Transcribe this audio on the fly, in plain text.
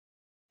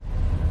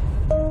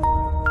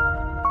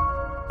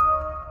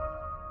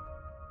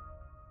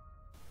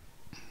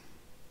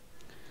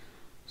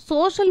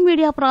Social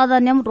media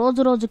ప్రాధాన్యం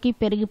రోజురోజుకి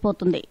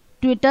పెరిగిపోతుంది.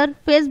 ట్విట్టర్,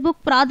 ఫేస్బుక్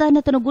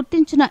ప్రాధాన్యతను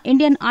గుర్తించిన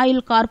ఇండియన్ ఆయిల్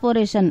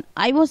కార్పొరేషన్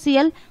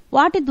 (ఐఓసీఎల్)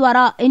 వాటి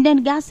ద్వారా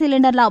ఇండియన్ గ్యాస్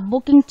సిలిండర్ల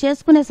బుకింగ్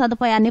చేసుకునే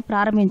సదుపాయాన్ని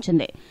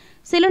ప్రారంభించింది.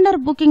 సిలిండర్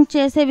బుకింగ్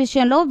చేసే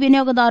విషయంలో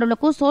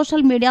వినియోగదారులకు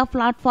సోషల్ మీడియా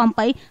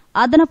ప్లాట్ఫామ్పై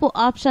అదనపు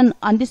ఆప్షన్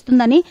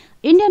అందిస్తుందని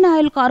ఇండియన్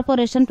ఆయిల్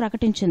కార్పొరేషన్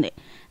ప్రకటించింది.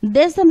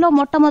 దేశంలో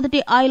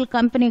మొట్టమొదటి ఆయిల్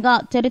కంపెనీగా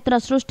చరిత్ర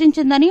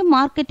సృష్టించిందని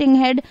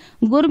మార్కెటింగ్ హెడ్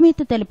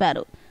గుర్మీత్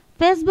తెలిపారు.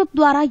 ఫేస్బుక్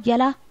ద్వారా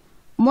ఎలా?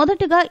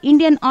 మొదటిగా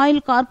ఇండియన్ ఆయిల్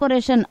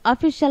కార్పొరేషన్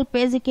అఫీషియల్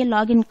పేజీకి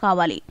లాగిన్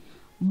కావాలి.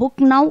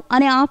 బుక్ నౌ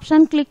అనే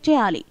ఆప్షన్ క్లిక్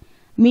చేయాలి.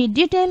 మీ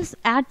డీటెయిల్స్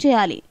యాడ్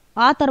చేయాలి.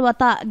 ఆ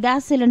తర్వాత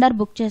గ్యాస్ సిలిండర్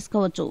బుక్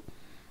చేసుకోవచ్చు.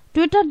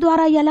 ట్విట్టర్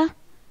ద్వారా ఎలా?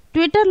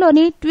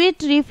 ట్విట్టర్లోని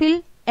ట్వీట్ రీఫిల్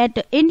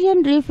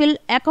 @ఇండియన్ రీఫిల్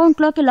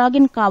అకౌంట్లోకి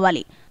లాగిన్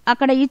కావాలి.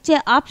 అక్కడ ఇచ్చే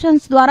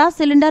ఆప్షన్స్ ద్వారా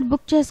సిలిండర్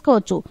బుక్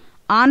చేసుకోవచ్చు.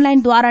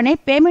 ఆన్లైన్ ద్వారానే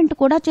పేమెంట్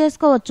కూడా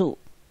చేసుకోవచ్చు.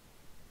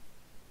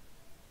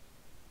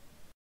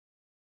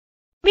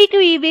 మీకు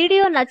ఈ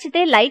వీడియో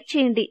నచ్చితే లైక్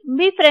చేయండి,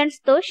 మీ ఫ్రెండ్స్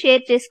తో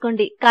షేర్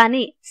చేసుకోండి,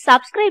 కానీ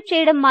సబ్స్క్రైబ్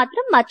చేయడం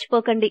మాత్రం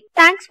మర్చిపోకండి.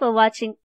 Thanks for watching.